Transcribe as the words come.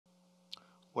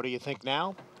What do you think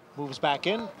now? Moves back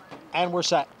in, and we're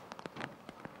set.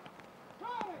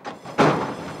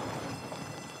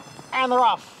 And they're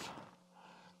off.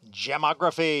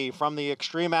 Gemography from the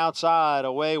extreme outside,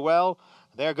 away well.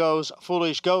 There goes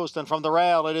Foolish Ghost, and from the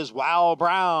rail it is Wow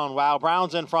Brown. Wow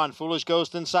Brown's in front, Foolish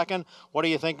Ghost in second. What do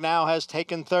you think now has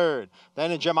taken third?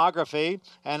 Then in Gemography,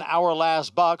 and Our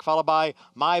Last Buck, followed by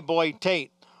My Boy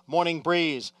Tate. Morning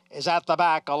Breeze is at the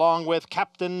back, along with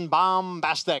Captain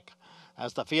Bombastic.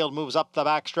 As the field moves up the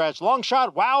backstretch, long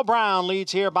shot, Wow Brown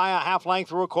leads here by a half length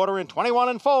through a quarter in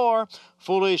 21 4.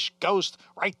 Foolish Ghost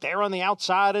right there on the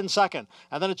outside in second.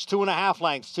 And then it's 2.5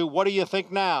 lengths to What Do You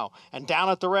Think Now? And down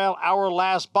at the rail, Our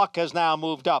Last Buck has now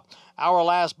moved up. Our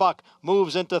Last Buck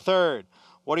moves into third.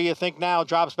 What Do You Think Now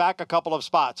drops back a couple of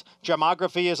spots.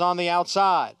 Gemography is on the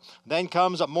outside. Then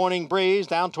comes a Morning Breeze.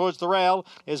 Down towards the rail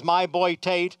is My Boy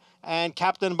Tate, and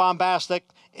Captain Bombastic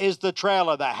is the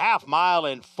trailer. The half mile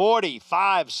in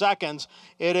 45 seconds.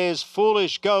 It is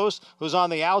Foolish Ghost who's on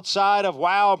the outside of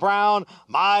Wow Brown.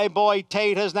 My Boy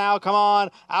Tate has now come on.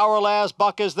 Our Last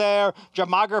Buck is there.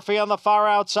 Gemography on the far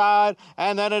outside.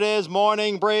 And then it is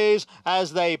Morning Breeze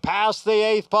as they pass the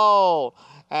 8th pole.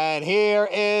 And here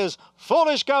is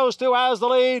Foolish Ghost who has the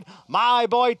lead. My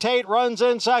Boy Tate runs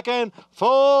in second.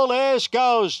 Foolish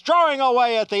Ghost drawing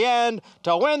away at the end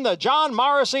to win the John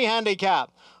Morrissey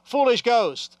Handicap. Foolish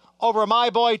Ghost over My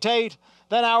Boy Tate,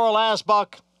 then Our Last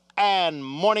Buck and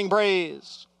Morning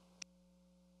Breeze.